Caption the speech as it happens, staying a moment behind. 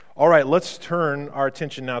All right, let's turn our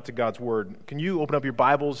attention now to God's Word. Can you open up your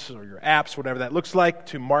Bibles or your apps, whatever that looks like,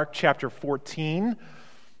 to Mark chapter 14?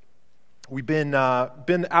 We've been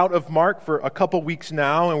out of Mark for a couple weeks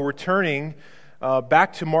now, and we're turning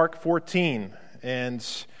back to Mark 14.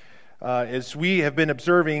 And as we have been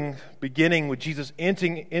observing, beginning with Jesus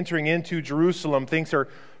entering into Jerusalem, things are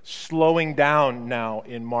slowing down now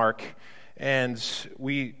in Mark. And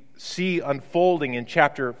we see unfolding in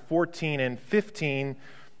chapter 14 and 15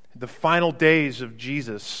 the final days of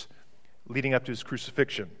Jesus leading up to his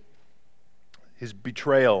crucifixion, his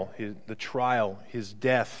betrayal, the trial, his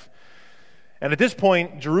death. And at this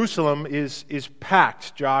point, Jerusalem is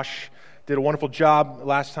packed. Josh did a wonderful job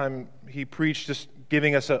last time he preached, just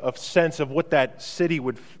giving us a sense of what that city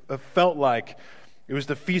would have felt like. It was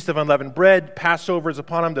the Feast of Unleavened Bread. Passover is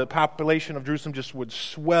upon him. The population of Jerusalem just would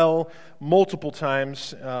swell multiple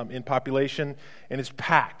times in population, and it's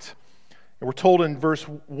packed. And we're told in verse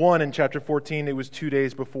 1 in chapter 14, it was 2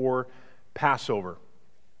 days before Passover.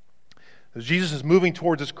 As Jesus is moving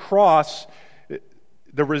towards his cross,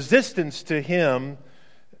 the resistance to him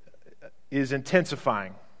is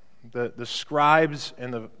intensifying. The scribes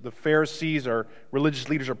and the Pharisees, our religious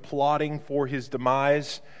leaders, are plotting for his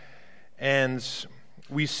demise. And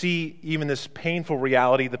we see even this painful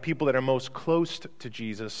reality, the people that are most close to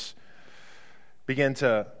Jesus begin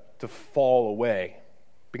to fall away,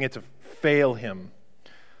 begin to fail him.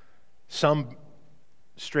 Some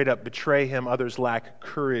straight up betray him, others lack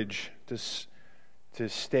courage to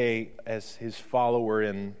stay as his follower.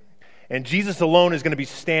 And Jesus alone is going to be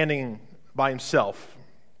standing by himself.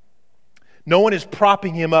 No one is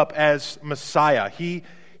propping him up as Messiah. He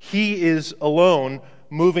is alone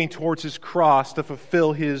moving towards his cross to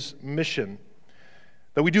fulfill his mission.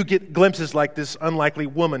 Though we do get glimpses like this unlikely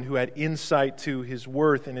woman who had insight to his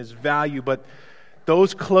worth and his value, but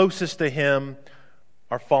those closest to him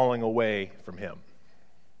are falling away from him.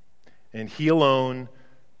 And he alone,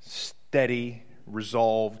 steady,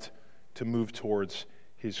 resolved to move towards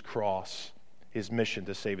his cross, his mission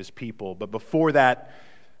to save his people. But before that,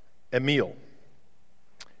 a meal.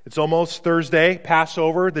 It's almost Thursday,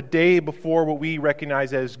 Passover, the day before what we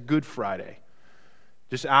recognize as Good Friday,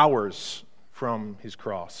 just hours from his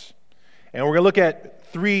cross. And we're going to look at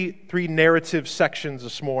three narrative sections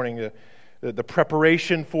this morning. The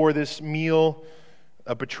preparation for this meal,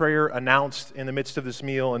 a betrayer announced in the midst of this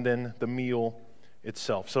meal, and then the meal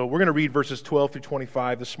itself. So we're going to read verses 12 through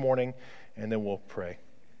 25 this morning, and then we'll pray.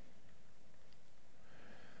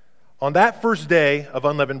 On that first day of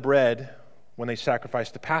unleavened bread, when they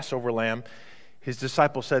sacrificed the Passover lamb, his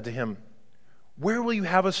disciples said to him, "Where will you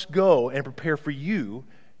have us go and prepare for you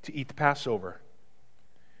to eat the Passover?"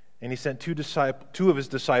 And he sent two of his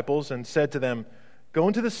disciples and said to them, "Go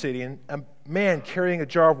into the city, and a man carrying a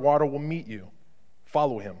jar of water will meet you.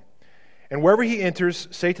 Follow him. And wherever he enters,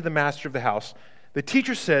 say to the master of the house, 'The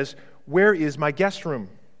teacher says, where is my guest room,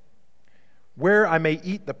 where I may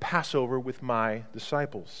eat the Passover with my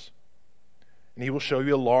disciples?' And he will show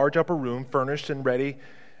you a large upper room, furnished and ready.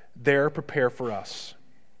 There prepare for us."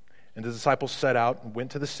 And the disciples set out and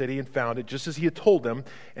went to the city and found it just as he had told them,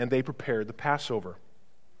 and they prepared the Passover.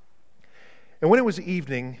 And when it was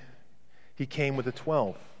evening, he came with the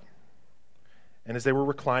 12. And as they were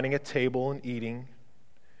reclining at table and eating,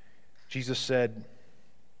 Jesus said,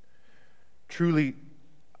 "Truly,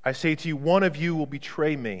 I say to you, one of you will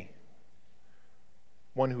betray me,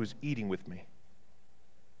 one who is eating with me."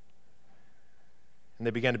 And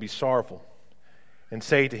they began to be sorrowful and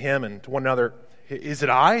say to him and to one another, "Is it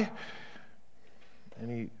I?" And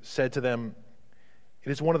he said to them, "It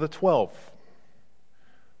is one of the 12,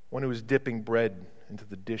 one who is dipping bread into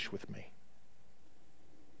the dish with me.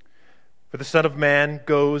 For the Son of Man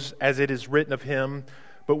goes as it is written of him,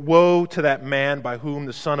 but woe to that man by whom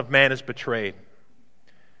the Son of Man is betrayed.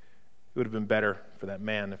 It would have been better for that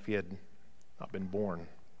man if he had not been born."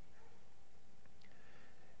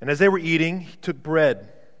 And as they were eating, he took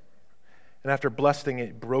bread, and after blessing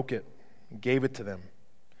it, broke it, and gave it to them,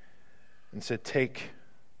 and said, "Take,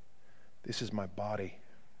 this is my body."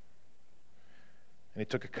 And he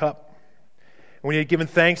took a cup, and when he had given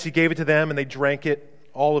thanks, he gave it to them, and they drank it,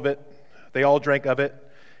 all of it. They all drank of it.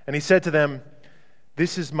 And he said to them,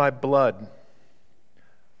 "This is my blood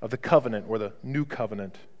of the covenant," or the new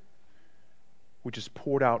covenant, "which is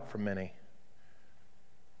poured out for many.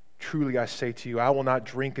 Truly I say to you, I will not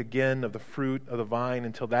drink again of the fruit of the vine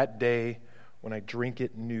until that day when I drink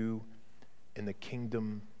it new in the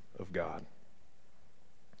kingdom of God."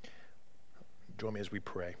 Join me as we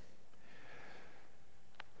pray.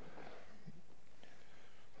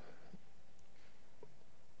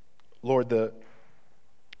 Lord, the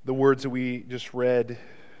words that we just read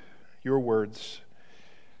your words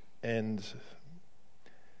and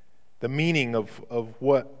the meaning of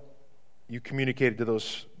what you communicated to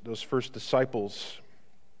those first disciples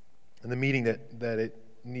and the meaning that it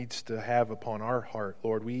needs to have upon our heart,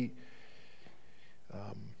 Lord. We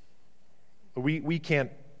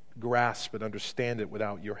can't grasp and understand it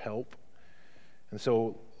without your help. And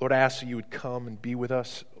so, Lord, I ask that you would come and be with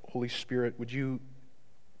us. Holy Spirit, would you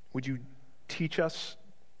teach us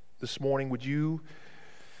this morning? Would you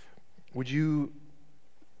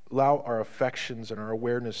allow our affections and our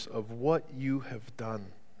awareness of what you have done,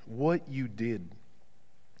 what you did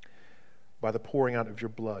by the pouring out of your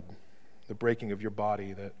blood, the breaking of your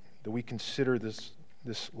body, that we consider this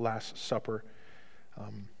Last Supper.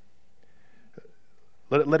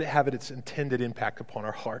 Let it have its intended impact upon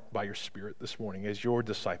our heart by your Spirit this morning as your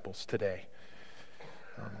disciples today.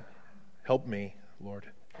 Help me, Lord.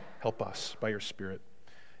 Help us by your Spirit.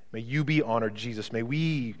 May you be honored, Jesus. May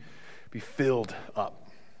we be filled up.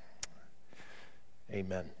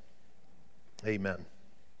 Amen. Amen.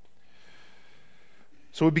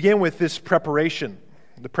 So we began with this preparation,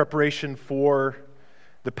 the preparation for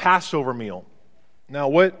the Passover meal. Now,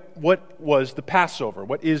 what was the Passover?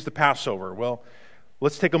 What is the Passover? Well,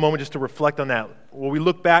 let's take a moment just to reflect on that. Well, we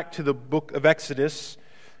look back to the book of Exodus.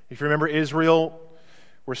 If you remember, Israel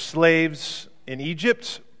were slaves in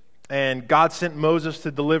Egypt, and God sent Moses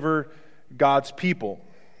to deliver God's people.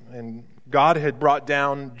 And God had brought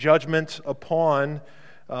down judgment upon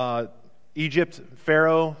Egypt,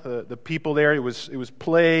 Pharaoh, the people there. It was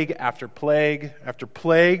plague after plague after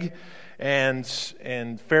plague, and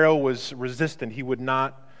Pharaoh was resistant. He would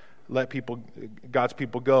not let God's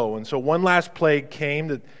people go. And so one last plague came,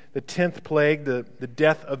 the 10th plague, the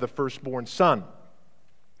death of the firstborn son.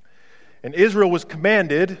 And Israel was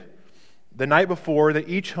commanded the night before that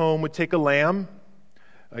each home would take a lamb,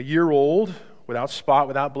 a year old, without spot,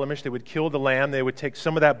 without blemish. They would kill the lamb. They would take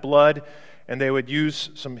some of that blood, and they would use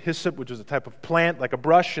some hyssop, which was a type of plant, like a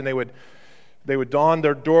brush, and they would don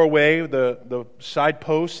their doorway, the side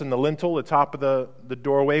posts and the lintel, the top of the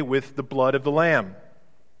doorway, with the blood of the lamb.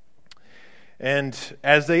 And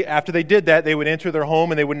after they did that, they would enter their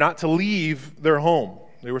home, and they were not to leave their home.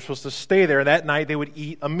 They were supposed to stay there. That night, they would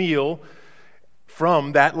eat a meal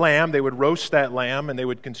from that lamb. They would roast that lamb, and they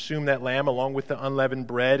would consume that lamb along with the unleavened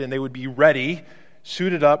bread, and they would be ready,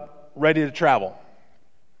 suited up, ready to travel.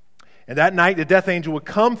 And that night, the death angel would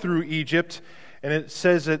come through Egypt, and it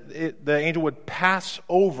says that the angel would pass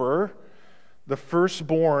over the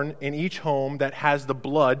firstborn in each home that has the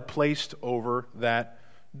blood placed over that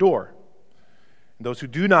door. And those who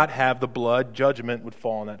do not have the blood, judgment would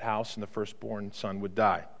fall on that house, and the firstborn son would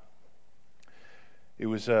die. It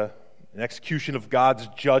was an execution of God's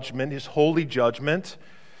judgment, his holy judgment,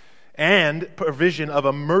 and provision of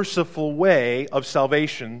a merciful way of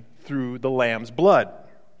salvation through the lamb's blood.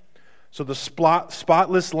 So the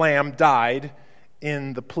spotless lamb died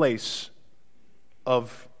in the place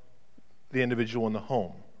of the individual in the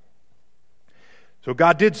home. So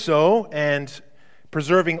God did so, and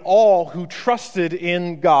preserving all who trusted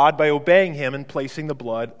in God by obeying him and placing the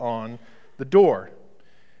blood on the door.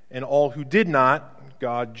 And all who did not,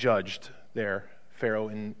 God judged there, Pharaoh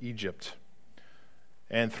in Egypt.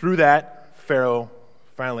 And through that, Pharaoh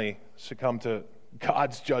finally succumbed to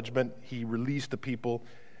God's judgment. He released the people.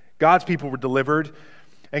 God's people were delivered.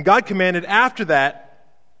 And God commanded after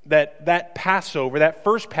that Passover, that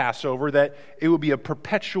first Passover, that it would be a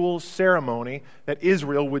perpetual ceremony that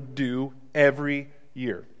Israel would do every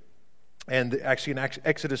year. And actually in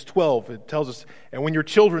Exodus 12, it tells us, and when your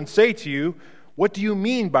children say to you, what do you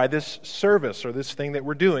mean by this service or this thing that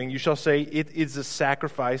we're doing? You shall say, it is the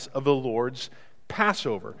sacrifice of the Lord's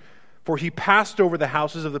Passover. For he passed over the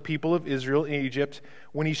houses of the people of Israel in Egypt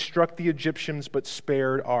when he struck the Egyptians but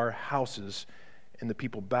spared our houses. And the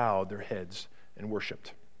people bowed their heads and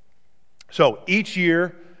worshipped. So each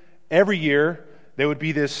year, every year, there would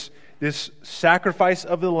be this sacrifice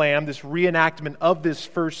of the lamb, this reenactment of this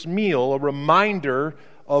first meal, a reminder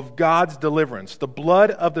of God's deliverance. The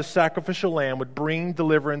blood of the sacrificial lamb would bring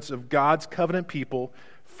deliverance of God's covenant people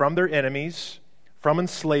from their enemies, from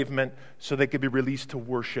enslavement, so they could be released to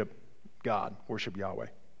worship God, worship Yahweh.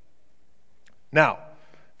 Now,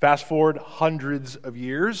 fast forward hundreds of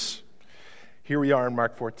years. Here we are in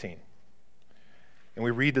Mark 14. And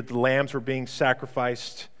we read that the lambs were being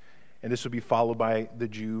sacrificed, and this would be followed by the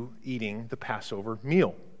Jew eating the Passover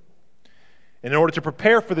meal. And in order to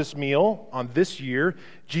prepare for this meal on this year,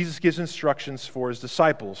 Jesus gives instructions for his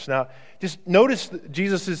disciples. Now, just notice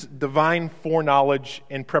Jesus' divine foreknowledge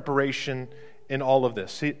and preparation in all of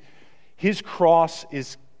this. His cross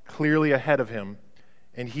is clearly ahead of him,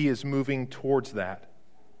 and he is moving towards that.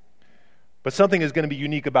 But something is going to be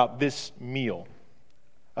unique about this meal,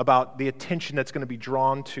 about the attention that's going to be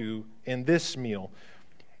drawn to in this meal.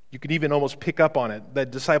 You can even almost pick up on it. The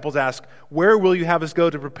disciples ask, "Where will you have us go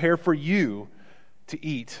to prepare for you to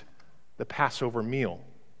eat the Passover meal?"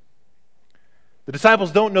 The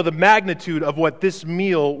disciples don't know the magnitude of what this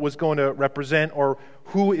meal was going to represent or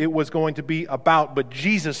who it was going to be about, but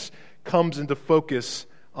Jesus comes into focus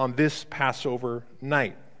on this Passover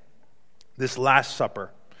night, this Last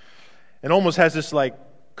Supper. And almost has this like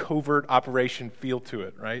covert operation feel to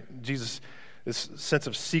it, right? Jesus, this sense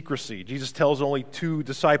of secrecy. Jesus tells only 2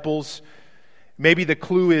 disciples. Maybe the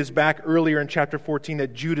clue is back earlier in chapter 14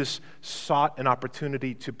 that Judas sought an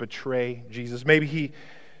opportunity to betray Jesus. Maybe he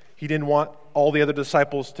didn't want all the other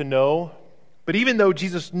disciples to know. But even though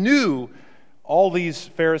Jesus knew all these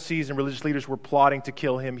Pharisees and religious leaders were plotting to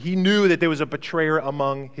kill him, he knew that there was a betrayer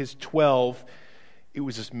among his 12. It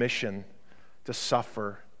was his mission to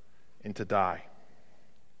suffer and to die.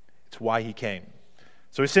 It's why he came.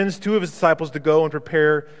 So he sends 2 of his disciples to go and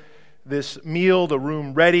prepare this meal, the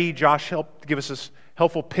room ready. Josh helped give us this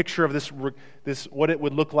helpful picture of this what it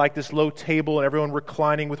would look like, this low table and everyone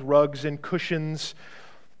reclining with rugs and cushions.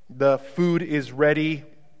 The food is ready,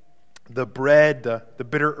 the bread, the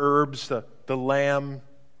bitter herbs, the lamb.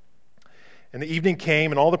 And the evening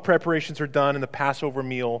came and all the preparations are done and the Passover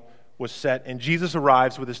meal was set. And Jesus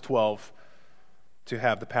arrives with his 12 to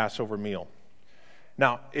have the Passover meal.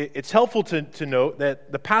 Now, it's helpful to note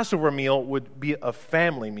that the Passover meal would be a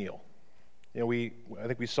family meal. You know, I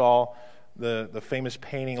think we saw the famous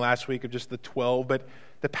painting last week of just the 12, but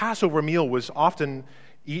the Passover meal was often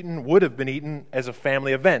would have been eaten as a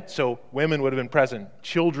family event. So women would have been present,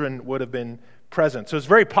 children would have been present. So it's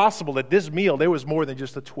very possible that this meal, there was more than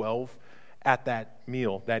just the 12 at that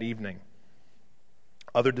meal that evening.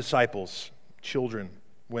 Other disciples, children,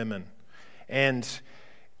 women. And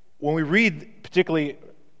when we read particularly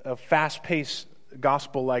a fast-paced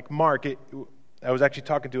gospel like Mark, I was actually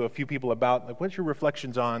talking to a few people about, like, what's your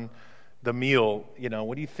reflections on the meal? You know,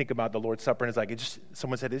 what do you think about the Lord's Supper? And it's like,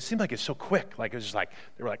 someone said, it seemed like it's so quick. Like, it was just like,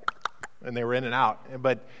 they were like, and they were in and out.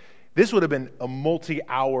 But this would have been a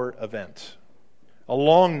multi-hour event, a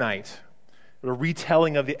long night, a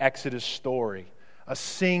retelling of the Exodus story, a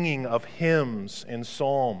singing of hymns and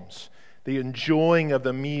psalms, the enjoying of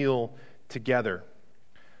the meal together.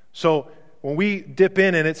 So when we dip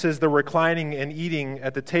in and it says the reclining and eating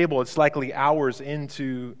at the table, it's likely hours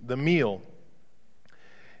into the meal.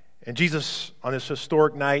 And Jesus, on this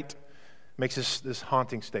historic night, makes this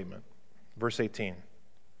haunting statement. Verse 18.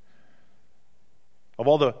 Of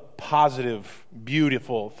all the positive,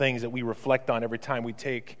 beautiful things that we reflect on every time we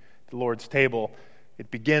take the Lord's table,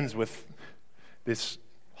 it begins with this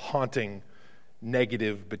haunting,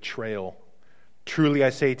 negative betrayal. Truly I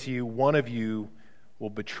say to you, one of you will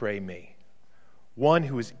betray me. One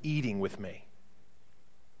who is eating with me.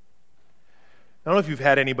 I don't know if you've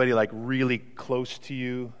had anybody like really close to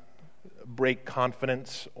you break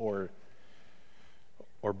confidence or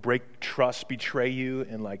break trust, betray you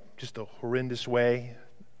in like just a horrendous way.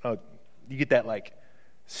 You get that like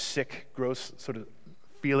sick, gross sort of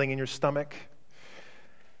feeling in your stomach.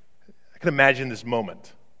 I can imagine this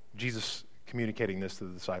moment, Jesus communicating this to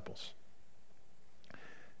the disciples. It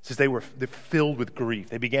says they're filled with grief.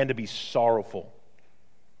 They began to be sorrowful,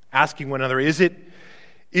 asking one another, is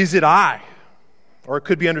it I? Or it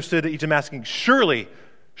could be understood that each of them asking, surely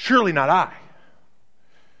not I.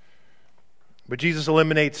 But Jesus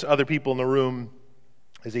eliminates other people in the room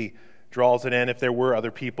as he draws it in. If there were other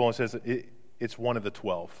people, and says it's one of the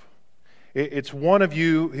 12. It's one of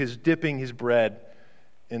you who's dipping his bread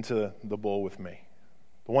into the bowl with me.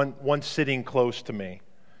 The one sitting close to me.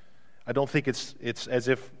 I don't think it's as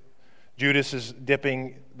if Judas is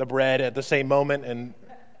dipping the bread at the same moment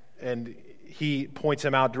and he points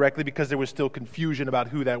him out directly, because there was still confusion about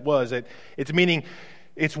who that was. It's meaning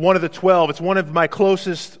it's one of the 12. It's one of my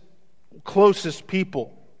closest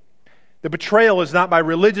people. The betrayal is not by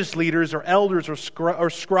religious leaders or elders or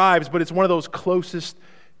scribes, but it's one of those closest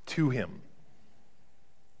to him.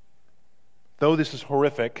 Though this is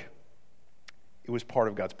horrific, it was part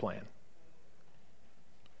of God's plan.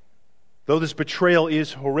 Though this betrayal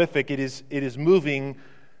is horrific, it is moving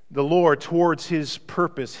the Lord towards his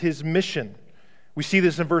purpose, his mission. We see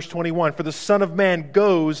this in verse 21. For the Son of Man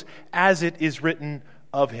goes as it is written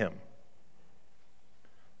of him.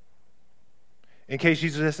 In case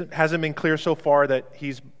Jesus hasn't been clear so far that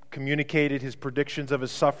he's communicated his predictions of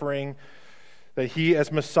his suffering, that he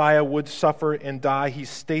as Messiah would suffer and die, he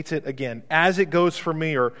states it again. As it goes for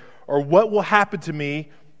me, or what will happen to me,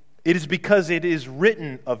 it is because it is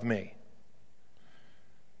written of me.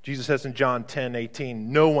 Jesus says in John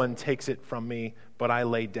 10:18, "No one takes it from me, but I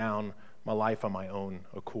lay down my life on my own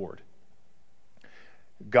accord."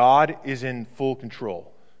 God is in full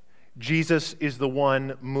control. Jesus is the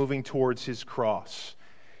one moving towards his cross.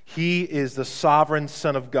 He is the sovereign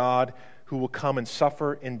Son of God who will come and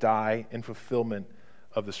suffer and die in fulfillment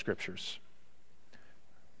of the Scriptures.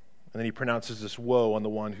 And then he pronounces this woe on the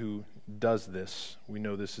one who does this. We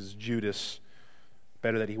know this is Judas.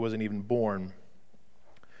 Better that he wasn't even born.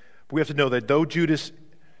 But we have to know that though Judas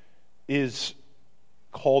is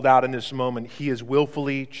called out in this moment, he is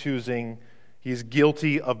willfully choosing, he is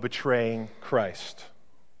guilty of betraying Christ.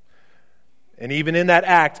 And even in that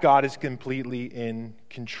act, God is completely in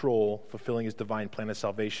control, fulfilling his divine plan of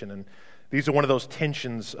salvation. And these are one of those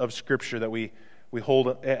tensions of Scripture that we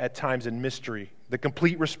hold at times in mystery. The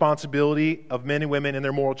complete responsibility of men and women in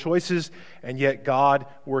their moral choices, and yet God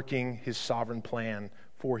working his sovereign plan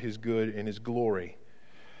for his good and his glory.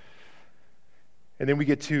 And then we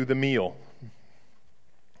get to the meal.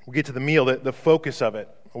 We get to the meal, the focus of it.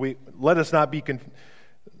 Let us not be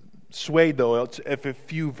swayed, though, if a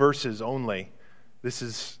few verses only. This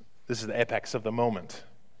is the apex of the moment.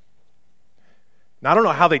 Now, I don't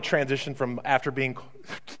know how they transitioned from after being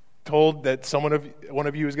told that one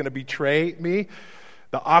of you is going to betray me.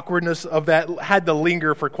 The awkwardness of that had to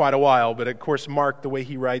linger for quite a while, but of course Mark, the way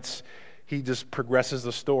he writes, he just progresses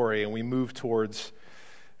the story, and we move towards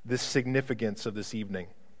this significance of this evening.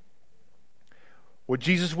 What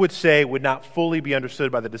Jesus would say would not fully be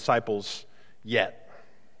understood by the disciples yet,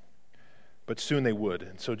 but soon they would.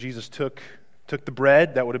 And so Jesus took the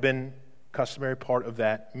bread that would have been customary part of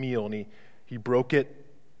that meal, and he broke it,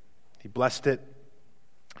 he blessed it,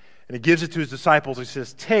 and he gives it to his disciples. He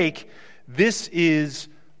says, "Take, this is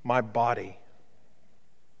my body."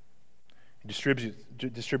 He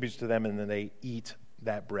distributes to them, and then they eat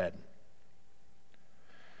that bread.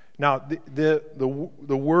 Now,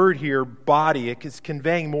 the word here, body, it is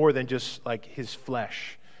conveying more than just like his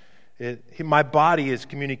flesh. My body is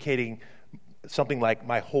communicating something like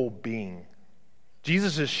my whole being.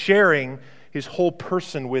 Jesus is sharing his whole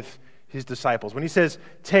person with his disciples. When he says,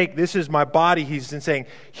 "Take, this is my body," he's saying,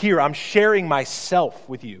 "Here, I'm sharing myself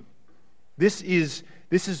with you. This is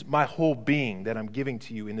my whole being that I'm giving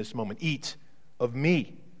to you in this moment. Eat of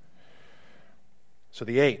me." So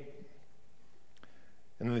they ate.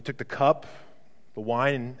 And then they took the cup, the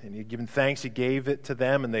wine, and he had given thanks. He gave it to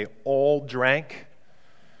them, and they all drank.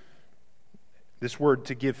 This word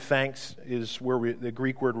to give thanks is the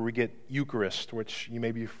Greek word where we get Eucharist, which you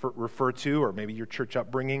maybe refer to, or maybe your church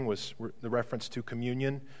upbringing was the reference to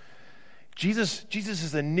communion. Jesus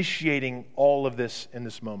is initiating all of this in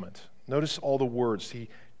this moment. Notice all the words. He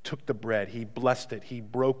took the bread, he blessed it, he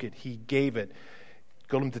broke it, he gave it.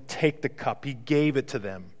 Told them to take the cup, he gave it to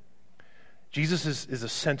them. Jesus is the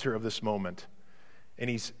center of this moment, and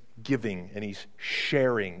he's giving, and he's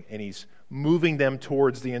sharing, and he's moving them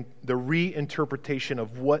towards the reinterpretation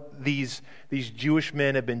of what these Jewish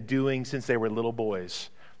men have been doing since they were little boys.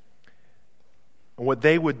 And what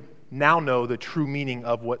they would now know the true meaning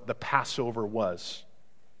of what the Passover was.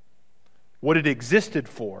 What it existed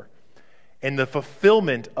for, and the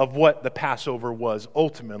fulfillment of what the Passover was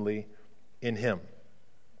ultimately in him.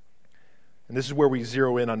 And this is where we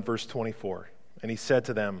zero in on verse 24. And he said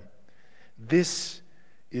to them, "This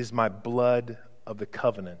is my blood of the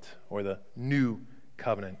covenant," or the new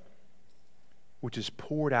covenant, "which is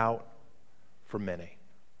poured out for many."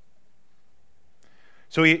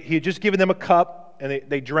 So he had just given them a cup, and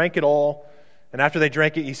they drank it all. And after they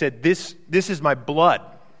drank it, he said, This is my blood.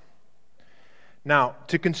 Now,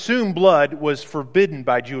 to consume blood was forbidden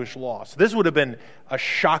by Jewish law. So this would have been a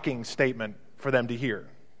shocking statement for them to hear,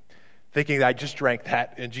 thinking that I just drank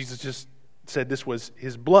that, and Jesus just said this was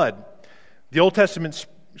his blood. The Old Testament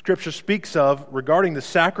Scripture speaks of, regarding the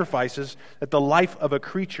sacrifices, that the life of a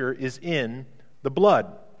creature is in the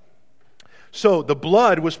blood. So the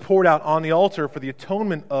blood was poured out on the altar for the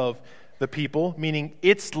atonement of the people, meaning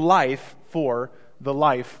its life for the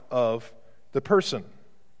life of the person.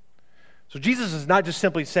 So Jesus is not just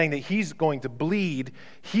simply saying that he's going to bleed,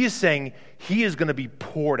 he is saying he is going to be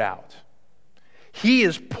poured out. He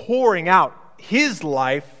is pouring out his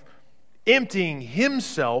life, emptying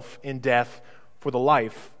himself in death for the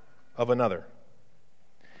life of another.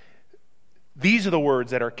 These are the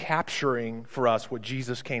words that are capturing for us what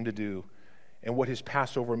Jesus came to do and what his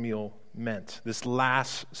Passover meal meant, this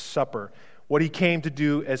Last Supper, what he came to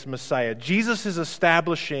do as Messiah. Jesus is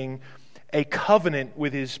establishing a covenant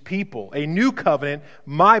with his people, a new covenant,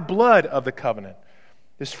 my blood of the covenant.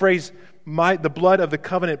 This phrase, the blood of the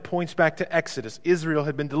covenant, points back to Exodus. Israel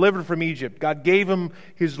had been delivered from Egypt. God gave them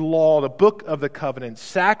his law, the book of the covenant.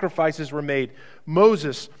 Sacrifices were made.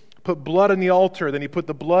 Moses put blood on the altar, then he put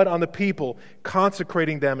the blood on the people,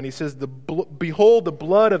 consecrating them. And he says, behold the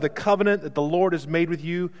blood of the covenant that the Lord has made with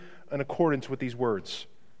you in accordance with these words.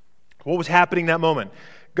 What was happening in that moment?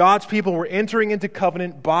 God's people were entering into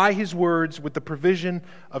covenant by his words with the provision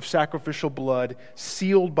of sacrificial blood,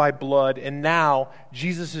 sealed by blood. And now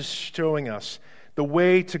Jesus is showing us the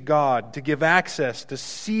way to God, to give access, to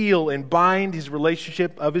seal and bind his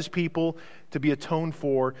relationship of his people to be atoned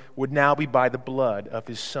for, would now be by the blood of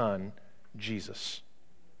his Son, Jesus.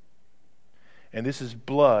 And this is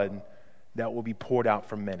blood that will be poured out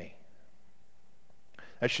for many.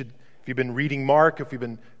 If you've been reading Mark, if you've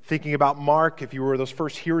been thinking about Mark, if you were those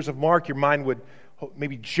first hearers of Mark, your mind would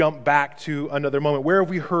maybe jump back to another moment. Where have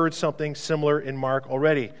we heard something similar in Mark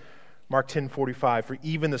already? Mark 10:45, for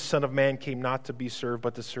even the Son of Man came not to be served,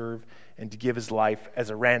 but to serve and to give his life as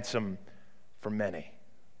a ransom for many.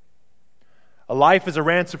 A life as a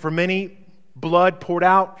ransom for many, blood poured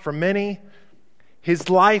out for many, his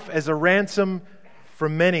life as a ransom for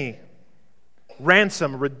many.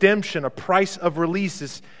 Ransom, redemption, a price of release,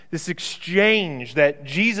 this exchange that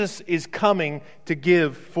Jesus is coming to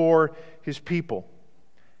give for his people.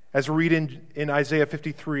 As we read in Isaiah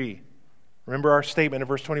 53, remember our statement in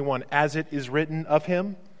verse 21, as it is written of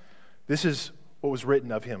him. This is what was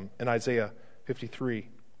written of him in Isaiah 53.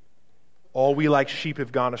 All we like sheep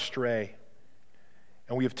have gone astray,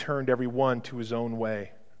 and we have turned every one to his own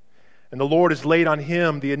way. And the Lord has laid on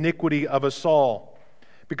him the iniquity of us all,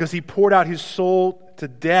 because he poured out his soul to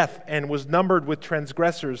death and was numbered with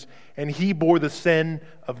transgressors, and he bore the sin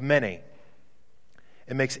of many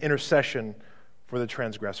and makes intercession for the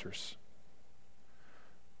transgressors.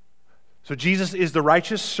 So Jesus is the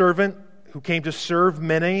righteous servant who came to serve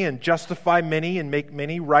many and justify many and make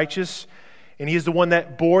many righteous. And he is the one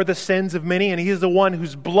that bore the sins of many, and he is the one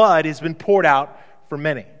whose blood has been poured out for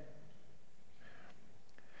many.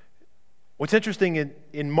 What's interesting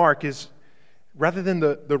in Mark is, rather than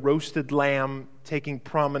the roasted lamb taking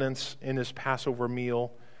prominence in his Passover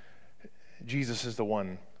meal, Jesus is the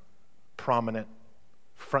one prominent,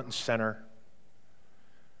 front and center.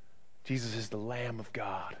 Jesus is the Lamb of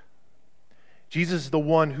God. Jesus is the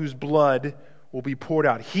one whose blood will be poured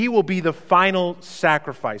out. He will be the final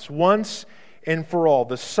sacrifice, once and for all.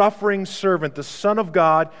 The suffering servant, the Son of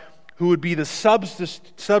God, who would be the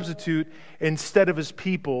substitute instead of his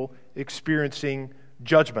people experiencing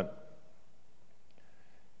judgment.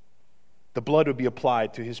 The blood would be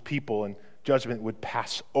applied to his people, and judgment would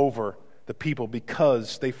pass over the people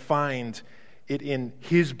because they find it in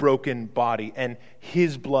his broken body and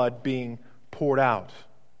his blood being poured out.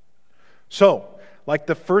 So, like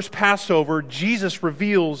the first Passover, Jesus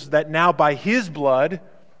reveals that now by his blood,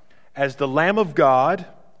 as the Lamb of God,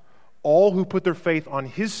 all who put their faith on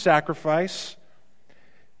his sacrifice,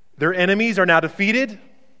 their enemies are now defeated,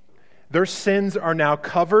 their sins are now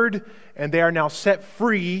covered, and they are now set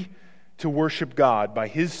free to worship God by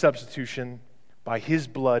his substitution, by his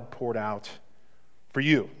blood poured out for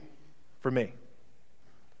you, for me.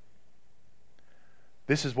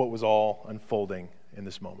 This is what was all unfolding in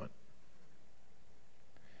this moment.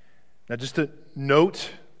 Now, just a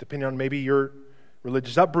note, depending on maybe your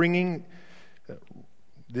religious upbringing,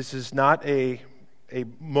 this is not a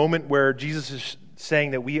moment where Jesus is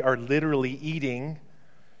saying that we are literally eating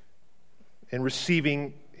and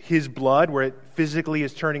receiving his blood, where it physically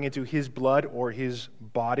is turning into his blood or his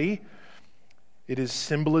body. It is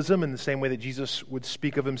symbolism in the same way that Jesus would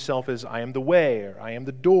speak of himself as, I am the way, or I am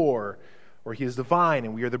the door, or he is the vine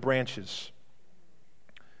and we are the branches.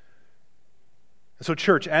 And so,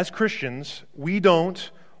 church, as Christians, we don't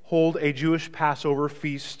hold a Jewish Passover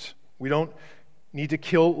feast. We don't need to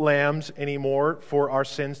kill lambs anymore for our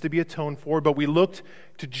sins to be atoned for, but we looked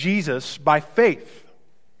to Jesus by faith.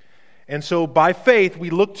 And so by faith, we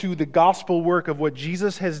look to the gospel work of what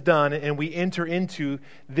Jesus has done, and we enter into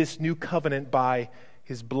this new covenant by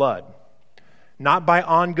his blood. Not by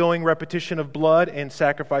ongoing repetition of blood and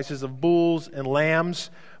sacrifices of bulls and lambs,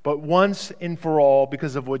 but once and for all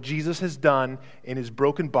because of what Jesus has done in his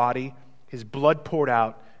broken body, his blood poured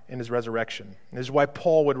out, and his resurrection. And this is why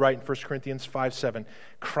Paul would write in 1 Corinthians 5:7,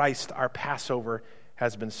 Christ, our Passover,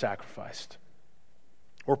 has been sacrificed.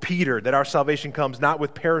 Or Peter, that our salvation comes not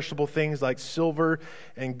with perishable things like silver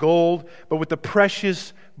and gold, but with the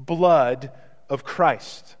precious blood of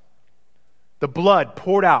Christ. The blood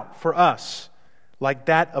poured out for us like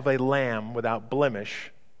that of a lamb without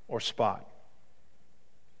blemish or spot.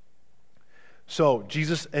 So,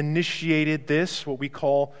 Jesus initiated this, what we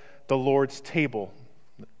call the Lord's table.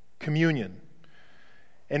 communion.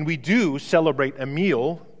 And we do celebrate a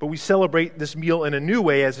meal, but we celebrate this meal in a new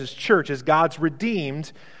way as His church, as God's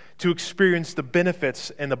redeemed, to experience the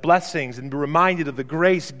benefits and the blessings and be reminded of the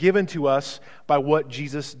grace given to us by what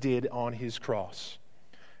Jesus did on His cross.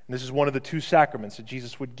 And this is one of the two sacraments that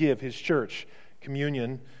Jesus would give His church,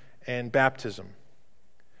 communion and baptism.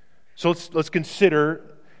 So let's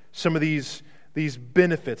consider some of these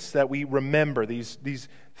benefits that we remember, these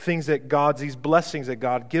things that these blessings that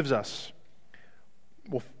God gives us.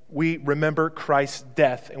 Well, we remember Christ's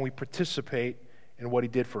death and we participate in what He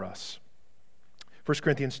did for us. 1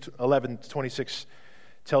 Corinthians 11:26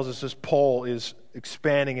 tells us as Paul is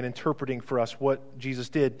expanding and interpreting for us what Jesus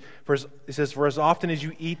did. It says, "For as often as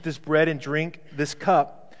you eat this bread and drink this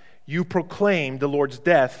cup, you proclaim the Lord's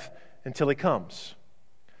death until He comes."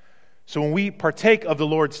 So when we partake of the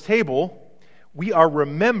Lord's table, we are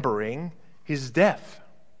remembering His death.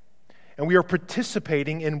 And we are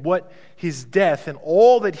participating in what His death and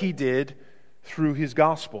all that He did through His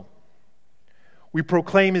gospel. We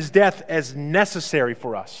proclaim His death as necessary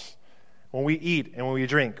for us when we eat and when we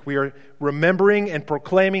drink. We are remembering and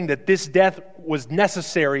proclaiming that this death was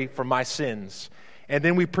necessary for my sins. And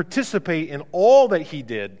then we participate in all that He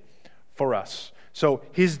did for us. So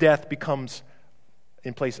His death becomes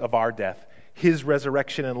in place of our death. His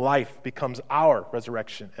resurrection and life becomes our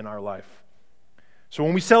resurrection and our life. So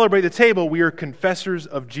when we celebrate the table, we are confessors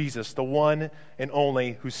of Jesus, the one and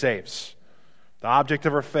only who saves, the object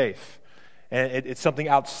of our faith. And it's something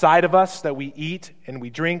outside of us that we eat and we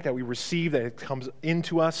drink, that we receive, that it comes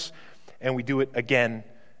into us, and we do it again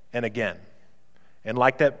and again. And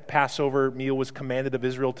like that Passover meal was commanded of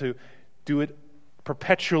Israel to do it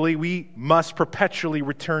perpetually, we must perpetually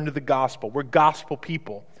return to the gospel. We're gospel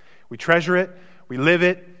people. We treasure it, we live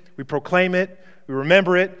it, we proclaim it, we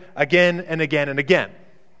remember it again and again and again.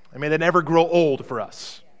 I mean, they never grow old for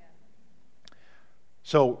us.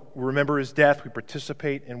 So we remember His death, we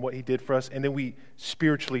participate in what He did for us, and then we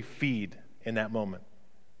spiritually feed in that moment.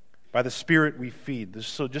 By the Spirit we feed.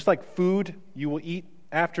 So just like food you will eat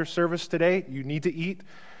after service today, you need to eat.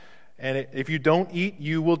 And if you don't eat,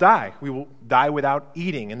 you will die. We will die without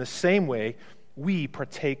eating. In the same way, we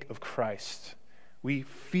partake of Christ. We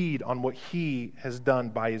feed on what He has done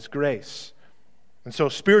by His grace. And so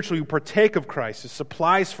spiritually we partake of Christ. It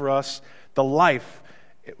supplies for us the life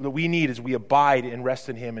that we need as we abide and rest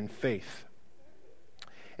in Him in faith.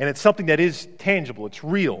 And it's something that is tangible. It's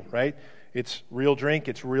real, right? It's real drink.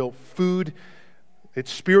 It's real food.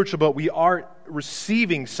 It's spiritual, but we are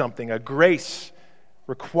receiving something, a grace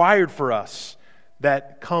required for us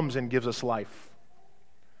that comes and gives us life.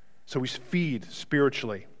 So we feed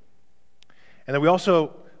spiritually. And then we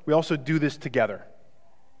also do this together.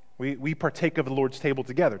 We partake of the Lord's table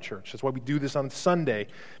together, church. That's why we do this on Sunday,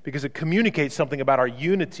 because it communicates something about our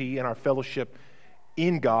unity and our fellowship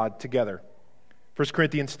in God together. 1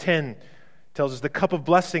 Corinthians 10 tells us the cup of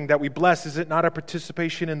blessing that we bless, is it not a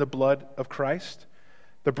participation in the blood of Christ?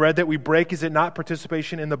 The bread that we break, is it not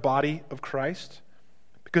participation in the body of Christ?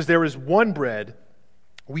 Because there is one bread,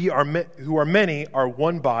 we are who are many are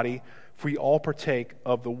one body, for we all partake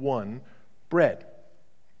of the one bread.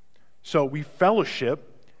 So we fellowship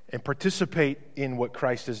and participate in what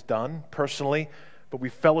Christ has done personally, but we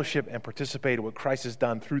fellowship and participate in what Christ has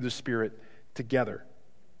done through the Spirit together.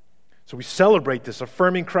 So we celebrate this,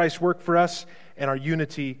 affirming Christ's work for us and our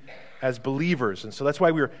unity as believers. And so that's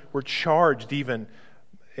why we're charged even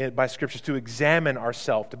by Scriptures to examine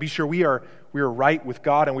ourselves, to be sure we are right with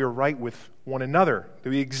God and we are right with one another. That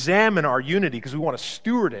we examine our unity because we want to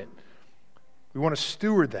steward it. We want to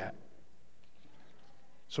steward that.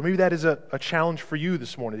 So maybe that is a challenge for you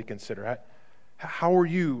this morning to consider. How are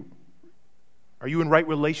you? Are you in right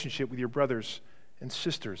relationship with your brothers and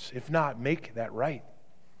sisters? If not, make that right.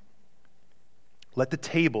 Let the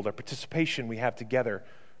table, the participation we have together,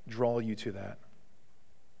 draw you to that.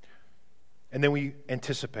 And then we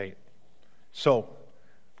anticipate. So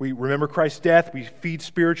we remember Christ's death, we feed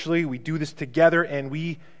spiritually, we do this together, and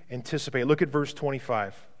we anticipate. Look at verse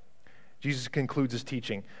 25. Jesus concludes His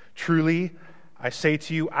teaching. Truly, I say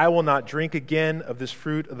to you, I will not drink again of this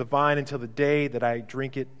fruit of the vine until the day that I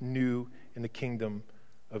drink it new in the kingdom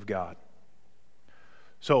of God.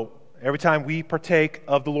 So every time we partake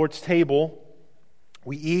of the Lord's table,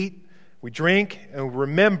 we eat, we drink, and we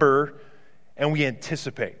remember, and we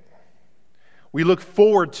anticipate. We look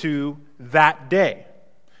forward to that day.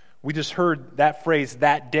 We just heard that phrase,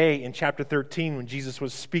 that day, in chapter 13 when Jesus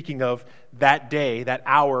was speaking of that day, that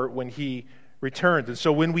hour when He returns. And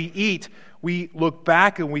so when we eat, we look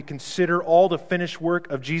back and we consider all the finished work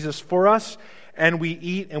of Jesus for us, and we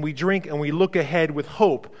eat and we drink and we look ahead with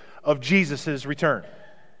hope of Jesus' return.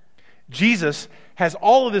 Jesus has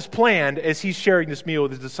all of this planned as he's sharing this meal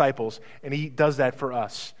with his disciples, and he does that for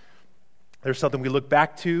us. There's something we look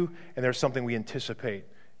back to, and there's something we anticipate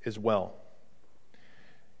as well.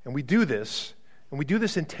 And we do this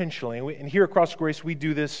intentionally. And here at Cross Grace, we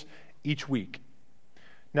do this each week.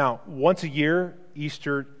 Now, once a year,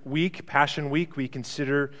 Easter week, Passion Week, we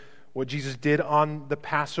consider what Jesus did on the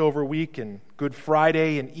Passover week and Good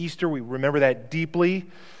Friday and Easter. We remember that deeply.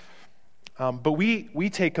 But we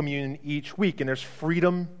take communion each week, and there's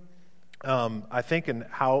freedom, I think, in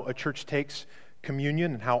how a church takes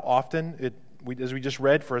communion and how often, as we just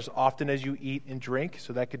read, for as often as you eat and drink.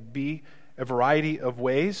 So that could be a variety of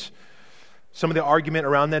ways. Some of the argument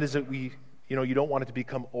around that is that you don't want it to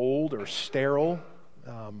become old or sterile.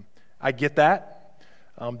 I get that.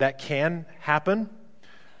 That can happen.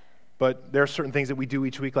 But there are certain things that we do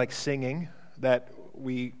each week, like singing, that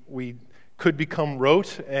we could become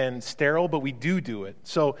rote and sterile, but we do it.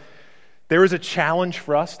 So there is a challenge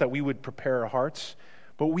for us that we would prepare our hearts,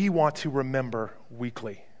 but we want to remember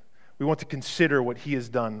weekly. We want to consider what he has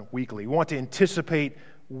done weekly. We want to anticipate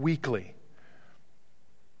weekly.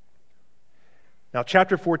 Now,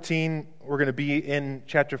 chapter 14, we're going to be in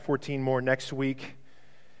chapter 14 more next week.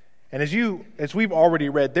 And as we've already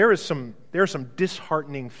read, there are some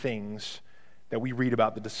disheartening things that we read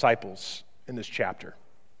about the disciples in this chapter.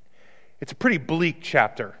 It's a pretty bleak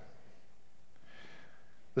chapter.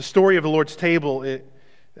 The story of the Lord's table,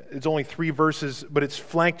 it's only 3 verses, but it's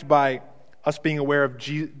flanked by us being aware of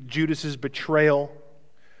Judas's betrayal.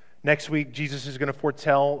 Next week, Jesus is going to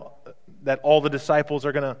foretell that all the disciples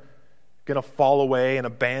are going to fall away and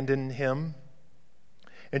abandon him.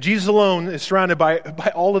 And Jesus alone is surrounded by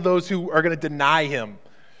all of those who are going to deny him.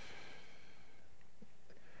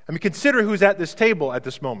 I mean, consider who's at this table at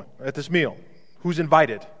this moment, at this meal. Who's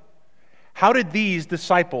invited? How did these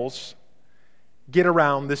disciples get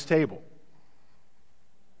around this table?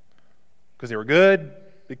 Because they were good?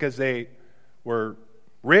 Because they were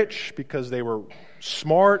rich? Because they were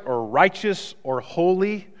smart or righteous or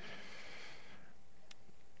holy?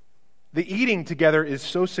 The eating together is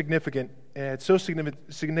so significant, and it's so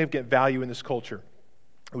significant value in this culture.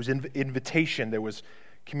 It was invitation. There was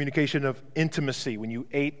communication of intimacy when you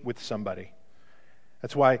ate with somebody.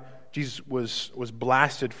 That's why Jesus was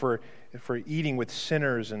blasted for eating with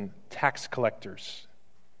sinners and tax collectors.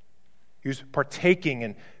 He was partaking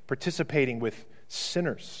and participating with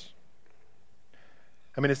sinners.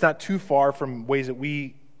 I mean, it's not too far from ways that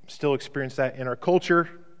we still experience that in our culture.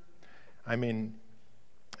 I mean,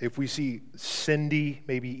 if we see Cindy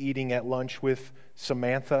maybe eating at lunch with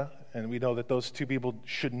Samantha, and we know that those two people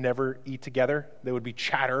should never eat together, there would be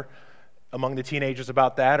chatter among the teenagers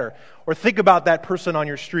about that. Or think about that person on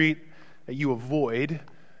your street that you avoid,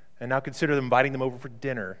 and now consider inviting them over for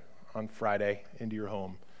dinner on Friday into your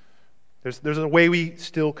home. There's a way we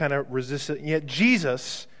still kind of resist it, and yet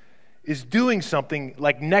Jesus is doing something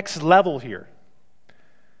like next level here.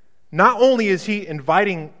 Not only is he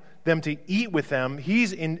inviting them to eat with them,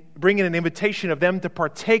 he's bringing an invitation of them to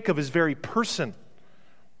partake of his very person.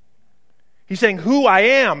 He's saying, who I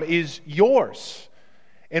am is yours.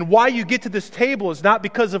 And why you get to this table is not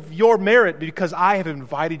because of your merit, but because I have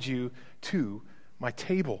invited you to my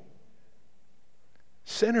table.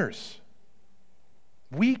 Sinners,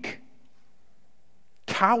 weak,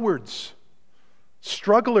 cowards,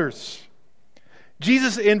 strugglers.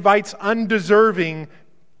 Jesus invites undeserving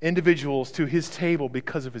individuals to his table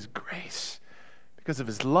because of his grace, because of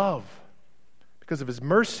his love, because of his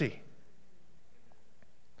mercy.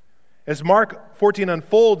 As Mark 14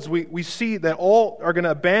 unfolds, we see that all are going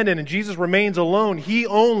to abandon and Jesus remains alone. He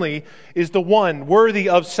only is the one worthy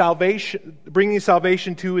of salvation, bringing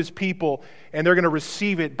salvation to his people, and they're going to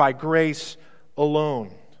receive it by grace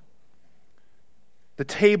alone. The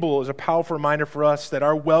table is a powerful reminder for us that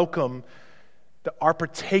our welcome, our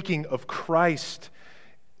partaking of Christ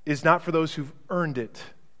is not for those who've earned it,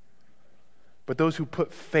 but those who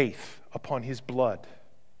put faith upon his blood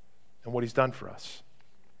and what he's done for us.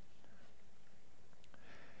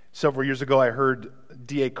 Several years ago, I heard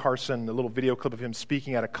D.A. Carson, a little video clip of him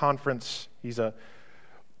speaking at a conference. He's a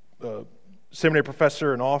seminary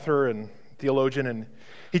professor and author and theologian, and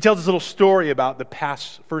he tells this little story about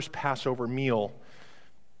the first Passover meal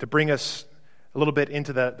to bring us a little bit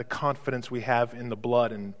into the confidence we have in the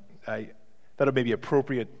blood, and I thought it may be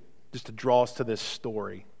appropriate just to draw us to this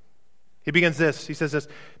story. He begins this. He says this: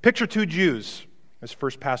 picture 2 Jews, this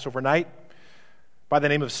first Passover night, by the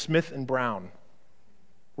name of Smith and Brown.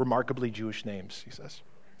 Remarkably Jewish names, he says.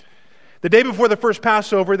 The day before the first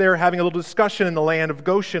Passover, they're having a little discussion in the land of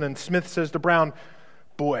Goshen, and Smith says to Brown,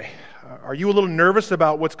 "Boy, are you a little nervous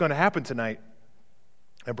about what's going to happen tonight?"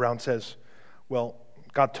 And Brown says, well,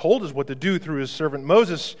 God told us what to do through his servant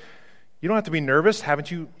Moses. You don't have to be nervous.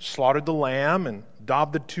 Haven't you slaughtered the lamb and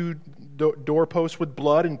daubed the two doorposts with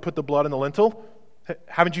blood and put the blood in the lintel?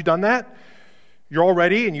 Haven't you done that? You're all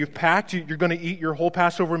ready and you've packed. You're going to eat your whole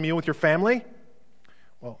Passover meal with your family?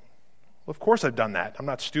 Well, of course I've done that. I'm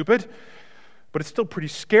not stupid. But it's still pretty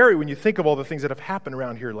scary when you think of all the things that have happened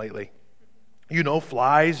around here lately. You know,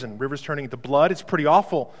 flies and rivers turning into blood. It's pretty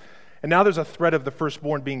awful. And now there's a threat of the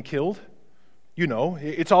firstborn being killed. You know,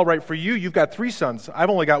 it's all right for you. You've got 3 sons. I've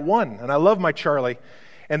only got 1, and I love my Charlie.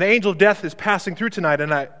 And the angel of death is passing through tonight,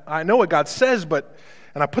 and I know what God says,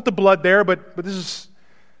 and I put the blood there, but this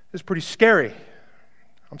is pretty scary.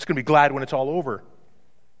 I'm just going to be glad when it's all over.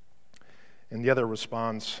 And the other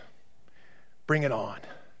responds, bring it on.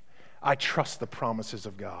 I trust the promises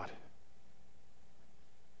of God.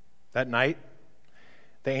 That night,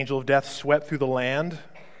 the angel of death swept through the land,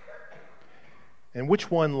 and which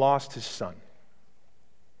one lost his son?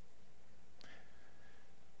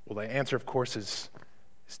 Well, the answer, of course, is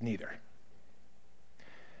neither.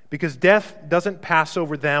 Because death doesn't pass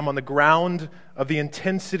over them on the ground of the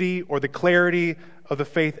intensity or the clarity of the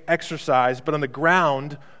faith exercise, but on the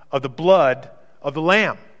ground of the blood of the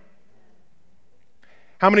Lamb.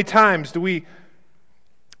 How many times do we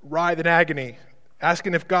writhe in agony,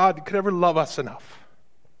 asking if God could ever love us enough?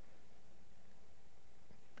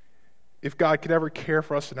 If God could ever care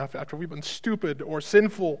for us enough after we've been stupid or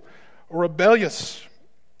sinful or rebellious,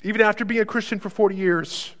 even after being a Christian for 40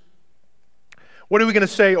 years. What are we going to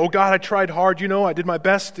say? Oh God, I tried hard, I did my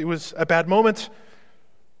best. It was a bad moment.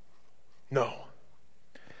 No.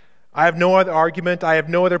 I have no other argument. I have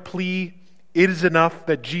no other plea. It is enough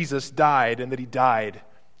that Jesus died and that he died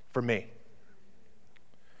for me.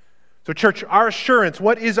 So church, our assurance,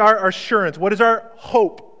 what is our assurance? What is our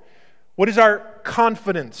hope? What is our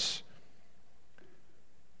confidence?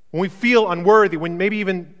 When we feel unworthy, when maybe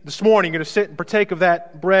even this morning you're going to sit and partake of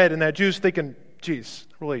that bread and that juice thinking, geez,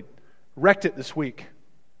 really wrecked it this week.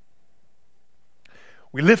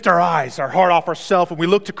 We lift our eyes, our heart off ourselves, and we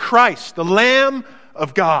look to Christ, the Lamb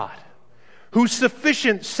of God, whose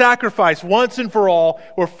sufficient sacrifice once and for all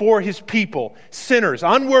were for his people, sinners,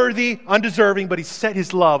 unworthy, undeserving, but he set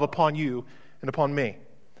his love upon you and upon me.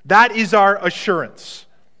 That is our assurance.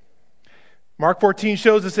 Mark 14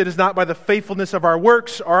 shows us it is not by the faithfulness of our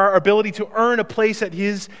works or our ability to earn a place at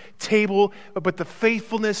his table, but the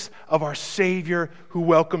faithfulness of our Savior who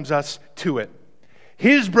welcomes us to it.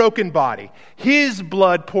 His broken body, his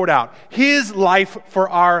blood poured out, his life for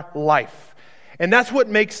our life. And that's what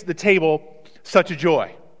makes the table such a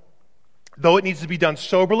joy. Though it needs to be done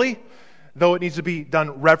soberly, though it needs to be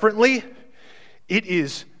done reverently, it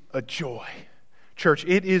is a joy. Church,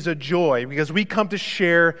 it is a joy because we come to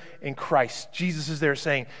share in Christ. Jesus is there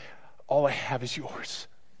saying, all I have is yours.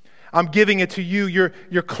 I'm giving it to you.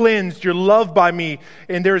 You're cleansed. You're loved by me.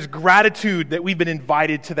 And there is gratitude that we've been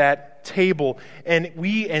invited to that table. And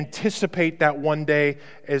we anticipate that one day,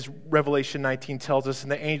 as Revelation 19 tells us.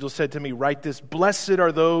 And the angel said to me, write this, blessed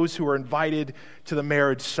are those who are invited to the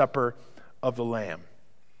marriage supper of the Lamb.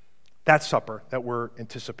 That supper that we're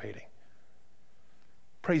anticipating.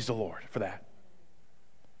 Praise the Lord for that.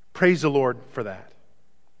 Praise the Lord for that.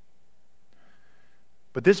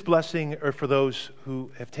 But this blessing are for those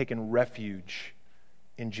who have taken refuge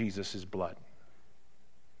in Jesus' blood.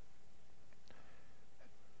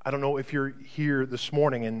 I don't know if you're here this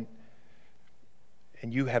morning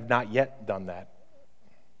and you have not yet done that.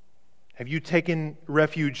 Have you taken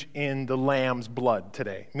refuge in the Lamb's blood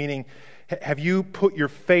today? Meaning, have you put your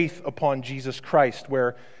faith upon Jesus Christ,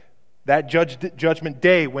 where that judgment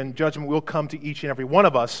day, when judgment will come to each and every one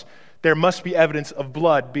of us, there must be evidence of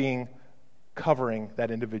blood being covering that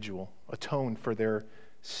individual, atoned for their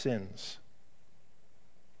sins.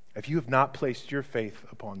 If you have not placed your faith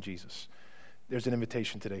upon Jesus, there's an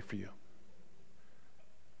invitation today for you.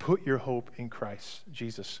 Put your hope in Christ,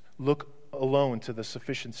 Jesus. Look alone to the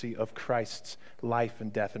sufficiency of Christ's life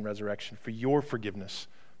and death and resurrection for your forgiveness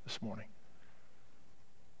this morning.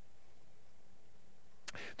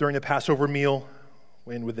 During the Passover meal,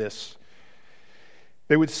 we end with this.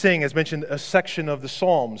 They would sing, as mentioned, a section of the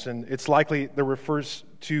Psalms, and it's likely that refers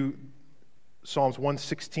to Psalms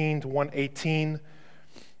 116 to 118.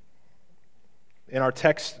 In our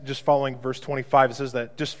text, just following verse 25, it says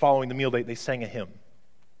that just following the meal, they sang a hymn.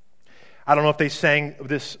 I don't know if they sang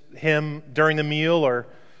this hymn during the meal or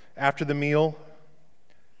after the meal.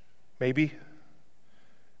 Maybe.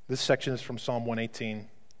 This section is from Psalm 118.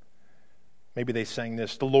 Maybe they sang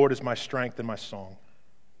this, "The Lord is my strength and my song.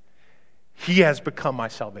 He has become my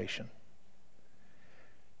salvation.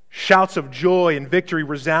 Shouts of joy and victory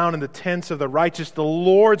resound in the tents of the righteous. The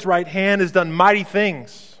Lord's right hand has done mighty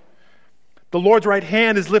things. The Lord's right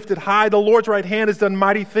hand is lifted high. The Lord's right hand has done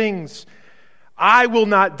mighty things. I will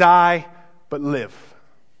not die, but live,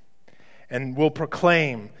 and will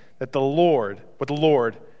proclaim that what the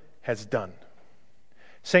Lord has done.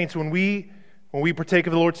 Saints, when we partake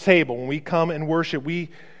of the Lord's table, when we come and worship, we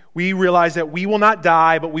realize that we will not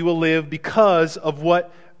die, but we will live because of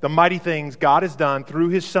what the mighty things God has done through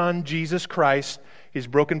His Son, Jesus Christ, His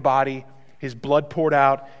broken body, His blood poured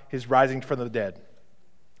out, His rising from the dead.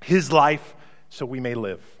 His life so we may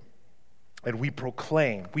live. And we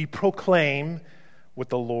proclaim what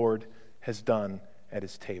the Lord has done at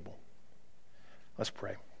His table. Let's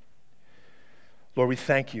pray. Lord, we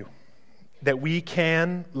thank You that we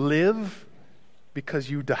can live because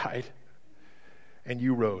You died and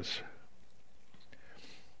You rose.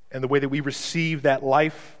 And the way that we receive that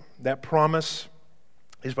life, that promise,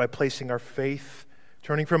 is by placing our faith,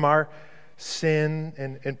 turning from our sin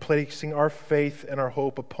and placing our faith and our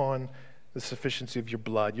hope upon the sufficiency of Your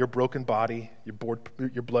blood, Your broken body, Your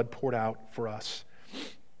blood poured out for us,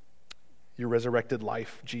 Your resurrected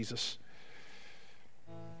life, Jesus.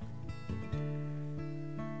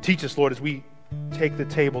 Teach us, Lord, as we take the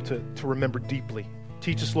table to remember deeply.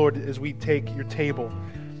 Teach us, Lord, as we take Your table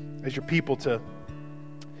as Your people to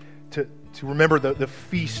remember the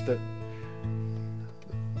feast, the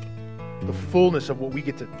fullness of what we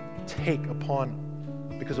get to take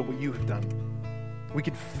upon because of what You have done. We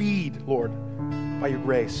can feed, Lord, by Your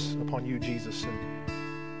grace upon You, Jesus.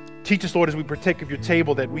 And teach us, Lord, as we partake of Your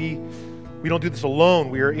table that we don't do this alone.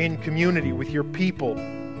 We are in community with Your people,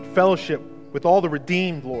 in fellowship with all the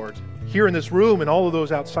redeemed, Lord, here in this room and all of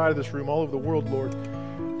those outside of this room, all over the world, Lord.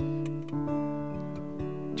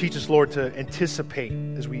 Teach us, Lord, to anticipate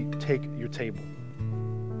as we take Your table.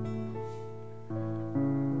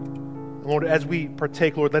 And Lord, as we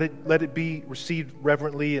partake, Lord, let it be received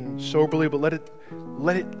reverently and soberly, but let it,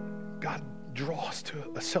 God, draw us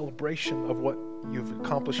to a celebration of what You've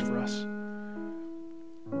accomplished for us.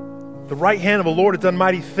 The right hand of the Lord has done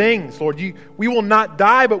mighty things, Lord. We will not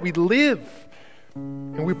die, but we live.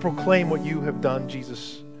 And we proclaim what You have done,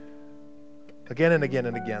 Jesus, again and again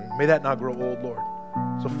and again. May that not grow old, Lord.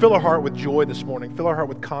 So fill our heart with joy this morning. Fill our heart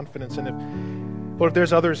with confidence. And Lord, if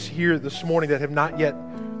there's others here this morning that have not yet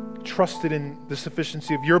trusted in the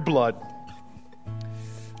sufficiency of Your blood,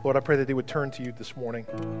 Lord, I pray that they would turn to You this morning.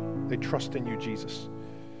 They trust in You, Jesus.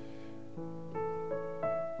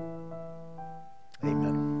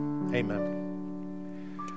 Amen. Amen.